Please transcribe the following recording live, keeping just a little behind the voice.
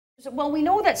Well, we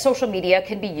know that social media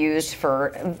can be used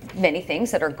for many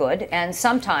things that are good and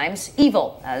sometimes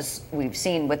evil, as we've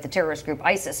seen with the terrorist group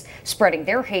ISIS spreading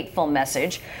their hateful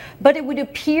message. But it would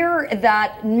appear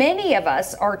that many of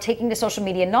us are taking to social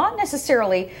media not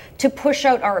necessarily to push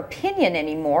out our opinion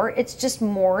anymore. It's just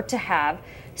more to have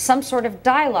some sort of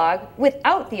dialogue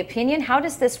without the opinion. How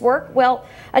does this work? Well,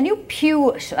 a new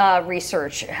Pew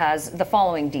research has the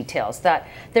following details: that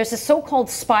there's a so-called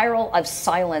spiral of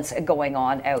silence going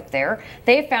on out there.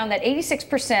 They have found that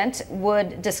 86%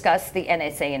 would discuss the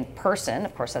NSA in person.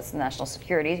 Of course, that's the national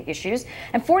security issues.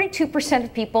 And 42%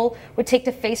 of people would take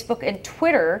to Facebook and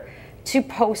Twitter to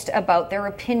post about their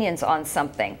opinions on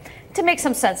something. To make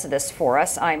some sense of this for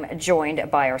us, I'm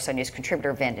joined by our Sun News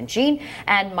contributor, Vanden Jean,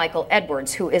 and Michael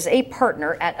Edwards, who is a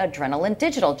partner at Adrenaline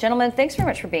Digital. Gentlemen, thanks very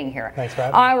much for being here. Thanks for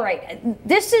having me. All right.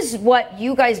 This is what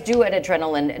you guys do at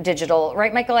Adrenaline Digital,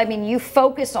 right, Michael? I mean, you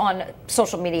focus on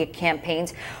social media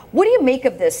campaigns. What do you make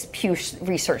of this Pew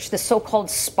research, this so-called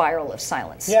spiral of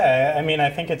silence? Yeah, I mean, I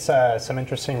think it's some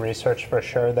interesting research for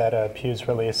sure that Pew's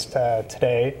released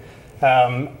today.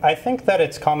 I think that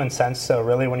it's common sense, so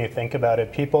really when you think about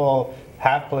it, people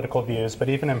have political views, but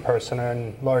even in person or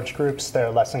in large groups, they're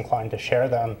less inclined to share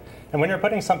them. And when you're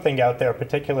putting something out there,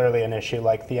 particularly an issue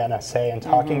like the NSA, and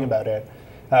talking about it,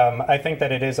 I think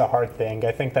that it is a hard thing.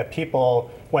 I think that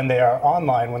people, when they are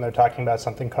online, when they're talking about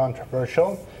something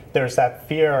controversial, there's that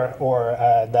fear or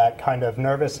that kind of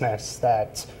nervousness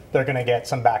that they're going to get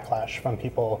some backlash from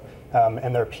people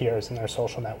and their peers in their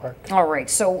social network. All right,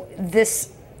 so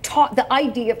the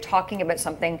idea of talking about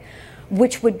something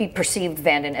which would be perceived,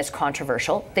 Vanden, as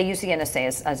controversial. They use the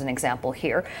NSA as an example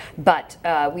here, but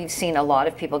we've seen a lot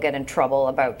of people get in trouble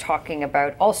about talking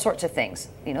about all sorts of things.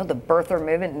 You know, the birther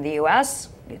movement in the U.S.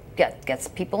 gets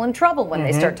people in trouble when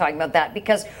they start talking about that,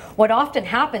 because what often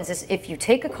happens is if you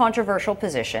take a controversial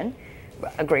position,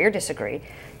 agree or disagree,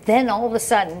 then all of a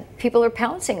sudden people are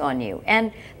pouncing on you.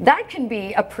 And that can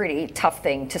be a pretty tough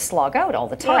thing to slog out all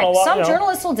the time. Yeah, some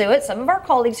journalists will do it. Some of our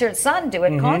colleagues here at Sun do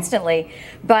it constantly.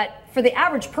 But for the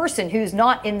average person who's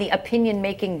not in the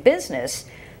opinion-making business,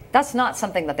 that's not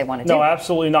something that they want to do. No,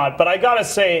 absolutely not. But I gotta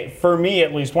say, for me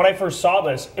at least, when I first saw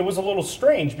this, it was a little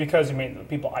strange because, I mean, the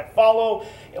people I follow,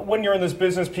 when you're in this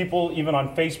business, people, even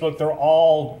on Facebook, they're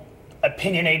all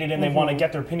opinionated and they want to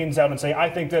get their opinions out and say, I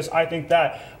think this, I think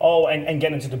that, and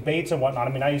get into debates and whatnot.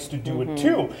 I mean, I used to do it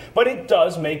too. But it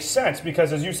does make sense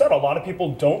because, as you said, a lot of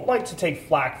people don't like to take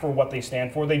flack for what they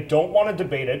stand for. They don't want to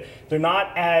debate it. They're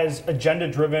not as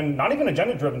agenda-driven, not even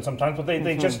agenda-driven sometimes, but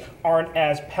they just aren't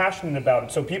as passionate about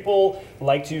it. So people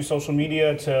like to use social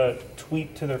media to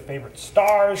tweet to their favorite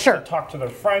stars, to talk to their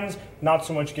friends, not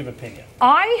so much give opinion.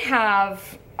 I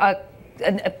have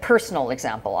a personal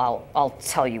example I'll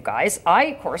tell you guys. I,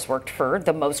 of course, worked for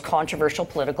the most controversial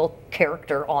political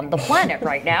character on the planet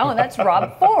right now, and that's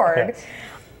Rob Ford. Yes.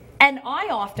 And I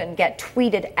often get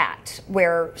tweeted at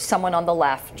where someone on the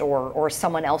left or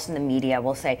someone else in the media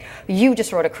will say, you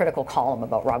just wrote a critical column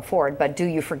about Rob Ford, but do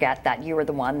you forget that you were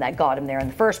the one that got him there in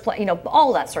the first place? You know,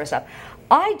 all that sort of stuff.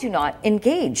 I do not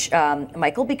engage,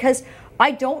 Michael, because I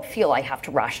don't feel I have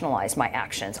to rationalize my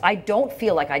actions. I don't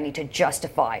feel like I need to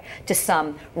justify to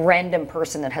some random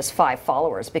person that has 5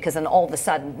 followers, because then all of a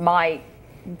sudden my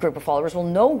group of followers will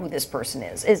know who this person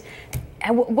is.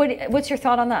 What's your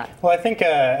thought on that? Well, I think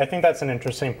that's an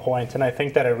interesting point, and I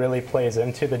think that it really plays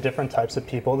into the different types of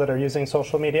people that are using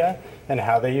social media and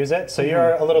how they use it. So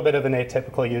you're a little bit of an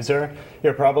atypical user.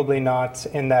 You're probably not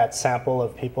in that sample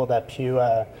of people that Pew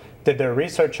did their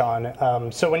research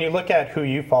on. So when you look at who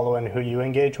you follow and who you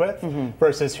engage with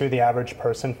versus who the average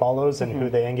person follows and who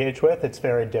they engage with, it's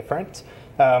very different.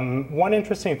 One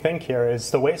interesting thing here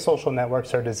is the way social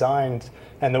networks are designed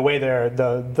and the way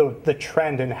the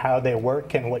trend in how they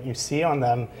work and what you see on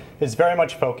them is very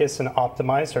much focused and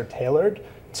optimized or tailored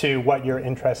to what your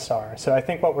interests are. So I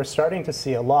think what we're starting to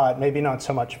see a lot, maybe not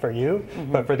so much for you,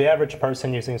 but for the average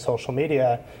person using social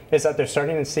media, is that they're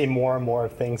starting to see more and more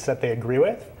of things that they agree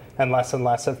with and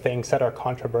less of things that are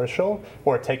controversial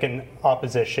or take an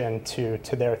opposition to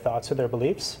their thoughts or their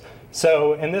beliefs.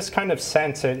 So in this kind of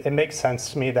sense, it makes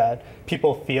sense to me that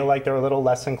people feel like they're a little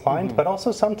less inclined, but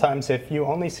also sometimes if you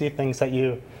only see things that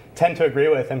you tend to agree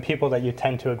with and people that you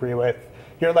tend to agree with,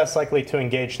 you're less likely to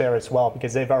engage there as well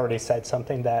because they've already said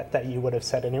something that you would have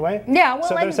said anyway. Yeah, well,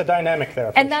 so there's a dynamic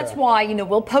there. And that's why, you know,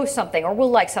 we'll post something or we'll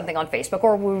like something on Facebook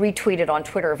or we'll retweet it on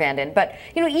Twitter, Vanden. But,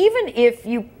 you know, even if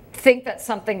you think that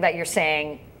something that you're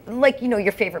saying, like, you know,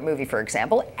 your favorite movie, for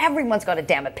example, everyone's got a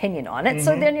damn opinion on it,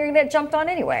 so then you're going to get jumped on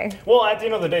anyway. Well, at the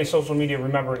end of the day, social media,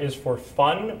 remember, is for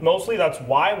fun. Mostly that's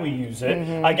why we use it.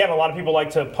 Again, a lot of people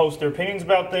like to post their opinions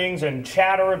about things and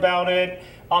chatter about it.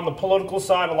 on the political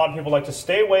side, a lot of people like to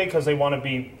stay away because they want to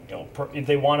be,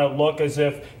 they want to look as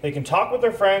if they can talk with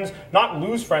their friends, not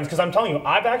lose friends. Because I'm telling you,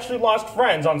 I've actually lost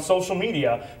friends on social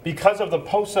media because of the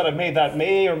posts that I've made that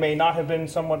may or may not have been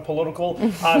somewhat political.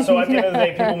 So at the end of the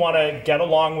day, people want to get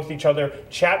along with each other,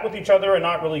 chat with each other, and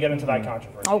not really get into that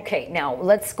controversy. Okay, now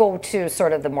let's go to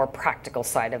sort of the more practical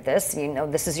side of this. You know,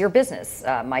 this is your business,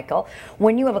 Michael.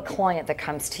 When you have a client that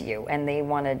comes to you and they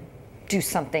want to do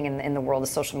something in the world of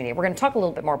social media. We're going to talk a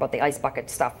little bit more about the ice bucket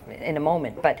stuff in a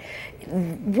moment, but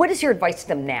what is your advice to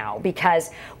them now? Because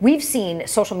we've seen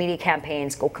social media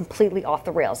campaigns go completely off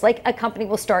the rails. Like a company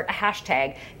will start a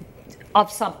hashtag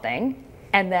of something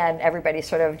and then everybody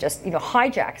sort of just,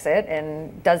 hijacks it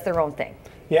and does their own thing.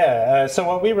 Yeah, so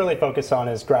what we really focus on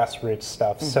is grassroots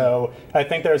stuff. Mm-hmm. So I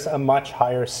think there's a much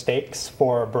higher stakes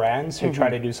for brands who try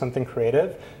to do something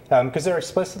creative because they're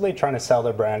explicitly trying to sell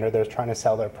their brand or they're trying to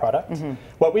sell their product.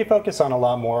 What we focus on a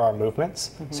lot more are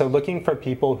movements. So looking for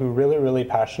people who really, really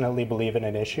passionately believe in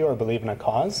an issue or believe in a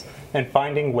cause and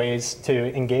finding ways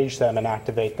to engage them and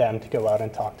activate them to go out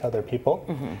and talk to other people.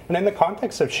 And in the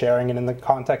context of sharing and in the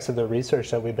context of the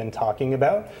research that we've been talking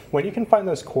about, when you can find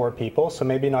those core people, so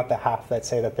maybe not the half that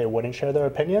say that they wouldn't share their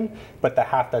opinion, but the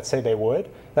half that say they would,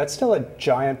 that's still a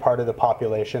giant part of the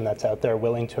population that's out there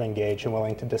willing to engage and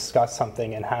willing to discuss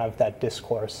something and have that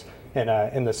discourse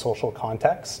in the social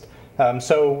context.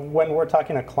 So when we're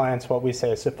talking to clients, what we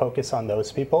say is to focus on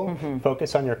those people,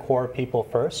 focus on your core people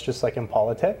first, just like in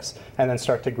politics, and then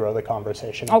start to grow the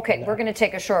conversation. Okay, we're going to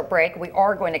take a short break. We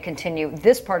are going to continue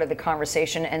this part of the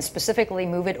conversation and specifically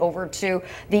move it over to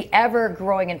the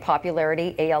ever-growing in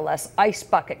popularity ALS Ice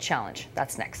Bucket Challenge.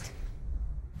 That's next.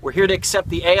 We're here to accept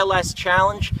the ALS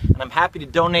Challenge, and I'm happy to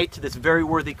donate to this very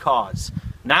worthy cause.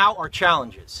 Now, our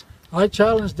challenges. I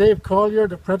challenge Dave Collier,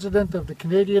 the president of the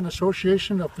Canadian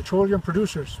Association of Petroleum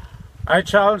Producers. I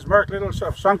challenge Mark Little of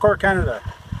Suncor Canada.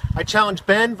 I challenge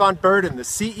Ben Van Beurden, the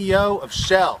CEO of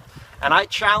Shell. And I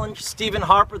challenge Stephen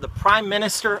Harper, the Prime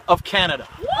Minister of Canada.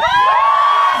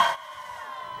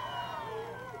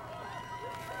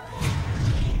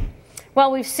 Well,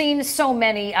 we've seen so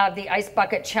many of the Ice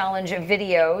Bucket Challenge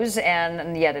videos,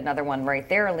 and yet another one right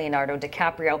there, Leonardo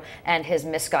DiCaprio and his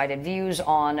misguided views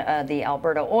on the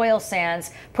Alberta oil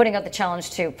sands, putting out the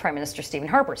challenge to Prime Minister Stephen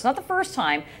Harper. It's not the first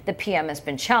time the PM has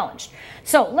been challenged.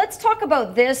 So let's talk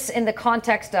about this in the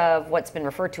context of what's been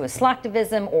referred to as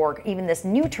slacktivism, or even this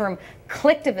new term,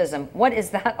 clicktivism. What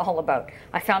is that all about?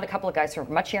 I found a couple of guys who are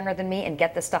much younger than me and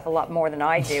get this stuff a lot more than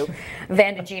I do.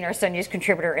 Vanda Jean, our Sun News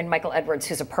contributor, and Michael Edwards,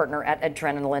 who's a partner at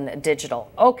Adrenaline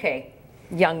Digital. Okay,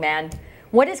 young man,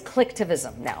 what is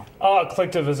clicktivism now?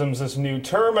 Clicktivism is this new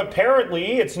term.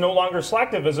 Apparently, it's no longer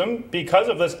slacktivism because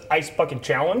of this Ice Bucket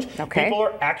Challenge. Okay. People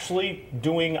are actually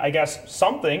doing, I guess,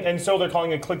 something, and so they're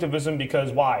calling it clicktivism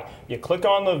because why? You click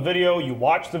on the video, you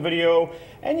watch the video,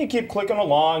 and you keep clicking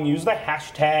along, use the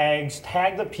hashtags,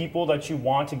 tag the people that you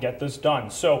want to get this done.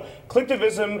 So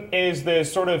clicktivism is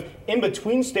this sort of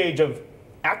in-between stage of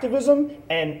activism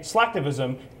and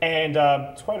slacktivism, and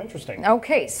it's quite interesting.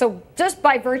 Okay, so just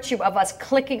by virtue of us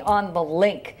clicking on the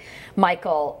link,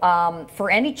 Michael, for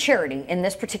any charity, in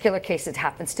this particular case it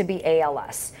happens to be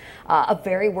ALS, a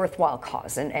very worthwhile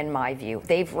cause in my view.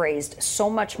 They've raised so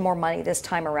much more money this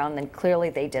time around than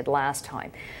clearly they did last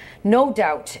time. No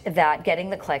doubt that getting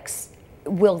the clicks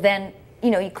will then,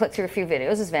 you click through a few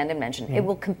videos, as Vanda mentioned, it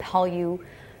will compel you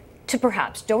to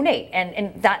perhaps donate,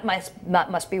 and that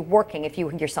must be working if you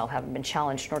yourself haven't been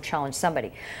challenged nor challenged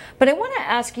somebody. But I want to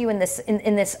ask you in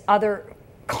this other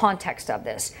context of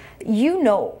this,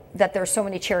 that there's so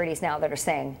many charities now that are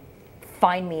saying,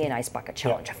 find me an Ice Bucket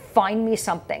Challenge, find me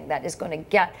something that is going to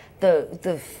get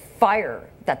the fire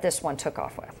that this one took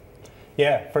off with.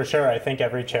 Yeah, for sure. I think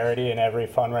every charity and every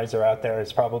fundraiser out there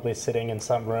is probably sitting in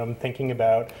some room thinking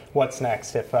about what's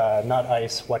next. If not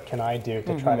ICE, what can I do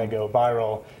to try to go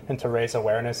viral and to raise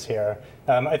awareness here?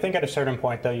 I think at a certain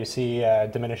point, though, you see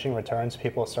diminishing returns.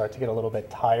 People start to get a little bit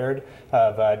tired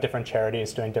of different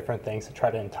charities doing different things to try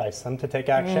to entice them to take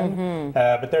action.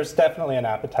 But there's definitely an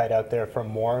appetite out there for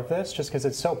more of this, just because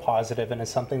it's so positive and it's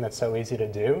something that's so easy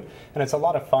to do. And it's a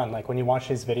lot of fun. Like when you watch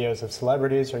these videos of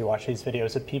celebrities or you watch these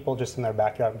videos of people just in their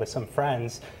backyard with some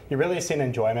friends, you really see an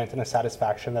enjoyment and a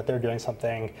satisfaction that they're doing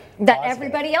something that positive,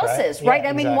 everybody else right? is, right?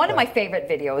 Yeah, I mean, one of my favorite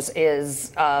videos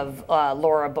is of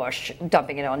Laura Bush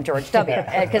dumping it on George W.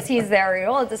 Because he's there,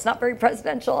 it's not very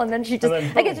presidential, and then she just,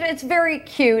 it's very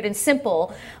cute and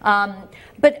simple.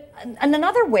 But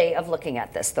another way of looking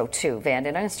at this, though, too, Vanda,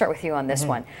 and I'm going to start with you on this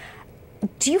one.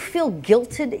 Do you feel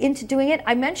guilted into doing it?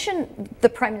 I mentioned the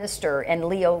Prime Minister and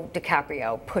Leo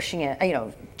DiCaprio pushing it,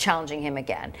 challenging him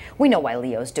again. We know why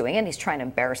Leo's doing it. He's trying to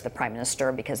embarrass the Prime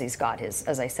Minister because he's got his,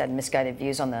 as I said, misguided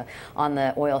views on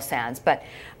the oil sands. But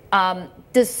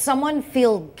does someone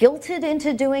feel guilted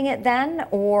into doing it then,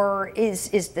 or is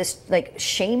this like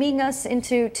shaming us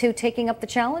into taking up the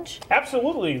challenge?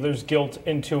 Absolutely, there's guilt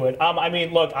into it. I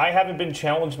mean, look, I haven't been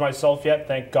challenged myself yet,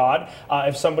 thank God.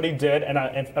 If somebody did, and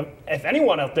if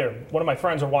anyone out there, one of my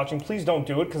friends are watching, please don't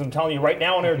do it, because I'm telling you right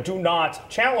now on air, do not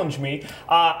challenge me.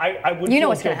 I would. You know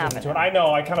what's going to happen. I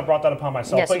know. I kind of brought that upon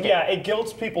myself, yes, but yeah, it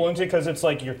guilts people into it because it's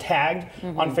like you're tagged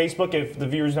on Facebook. If the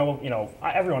viewers know,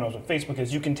 everyone knows what Facebook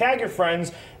is. You can tag your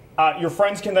friends. Your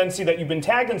friends can then see that you've been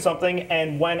tagged in something,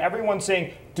 and when everyone's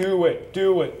saying, do it,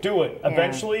 do it, do it,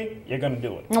 eventually you're going to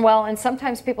do it. Well, and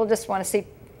sometimes people just want to see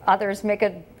others make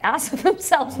an ass of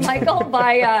themselves, Michael,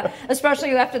 by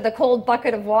especially after the cold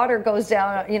bucket of water goes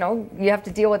down, you have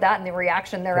to deal with that and the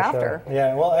reaction thereafter. Sure.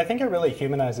 Yeah, well, I think it really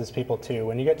humanizes people too.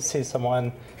 When you get to see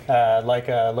someone like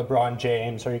LeBron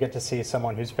James, or you get to see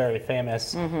someone who's very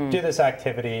famous do this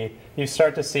activity, you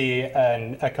start to see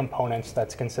a component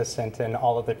that's consistent in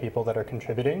all of the people that are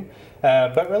contributing.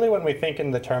 But really, when we think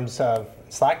in the terms of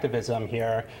Slacktivism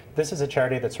here, this is a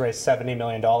charity that's raised $70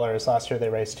 million. Last year they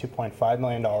raised $2.5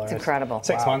 million. It's incredible.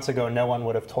 6 months ago, no one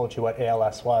would have told you what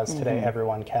ALS was. Today,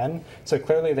 everyone can. So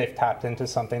clearly they've tapped into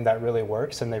something that really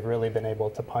works, and they've really been able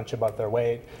to punch above their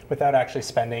weight without actually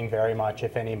spending very much,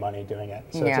 if any, money doing it.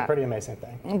 So it's a pretty amazing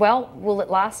thing. Well, will it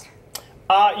last?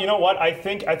 You know what? I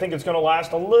think it's going to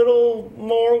last a little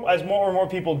more as more and more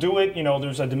people do it.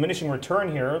 There's a diminishing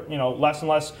return here. Less and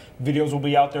less videos will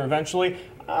be out there eventually.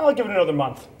 I'll give it another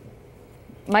month.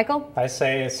 Michael? I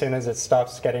say as soon as it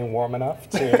stops getting warm enough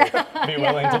to be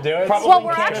willing to do it. Probably well,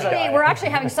 we're actually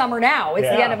having summer now. It's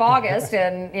the end of August,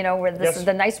 and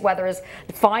the nice weather is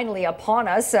finally upon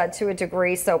us to a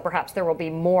degree. So perhaps there will be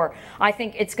more. I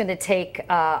think it's going to take.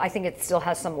 I think it still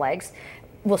has some legs.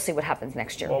 We'll see what happens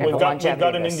next year. Well, we've got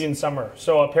an Indian summer,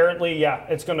 so apparently,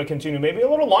 it's going to continue. Maybe a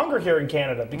little longer here in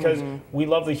Canada because we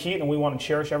love the heat and we want to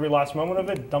cherish every last moment of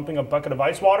it. Dumping a bucket of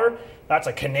ice water, that's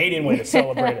a Canadian way to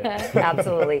celebrate it.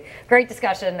 Absolutely. Great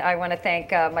discussion. I want to thank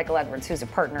Michael Edwards, who's a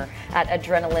partner at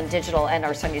Adrenaline Digital, and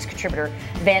our Sun News contributor,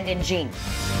 Vandin Jean.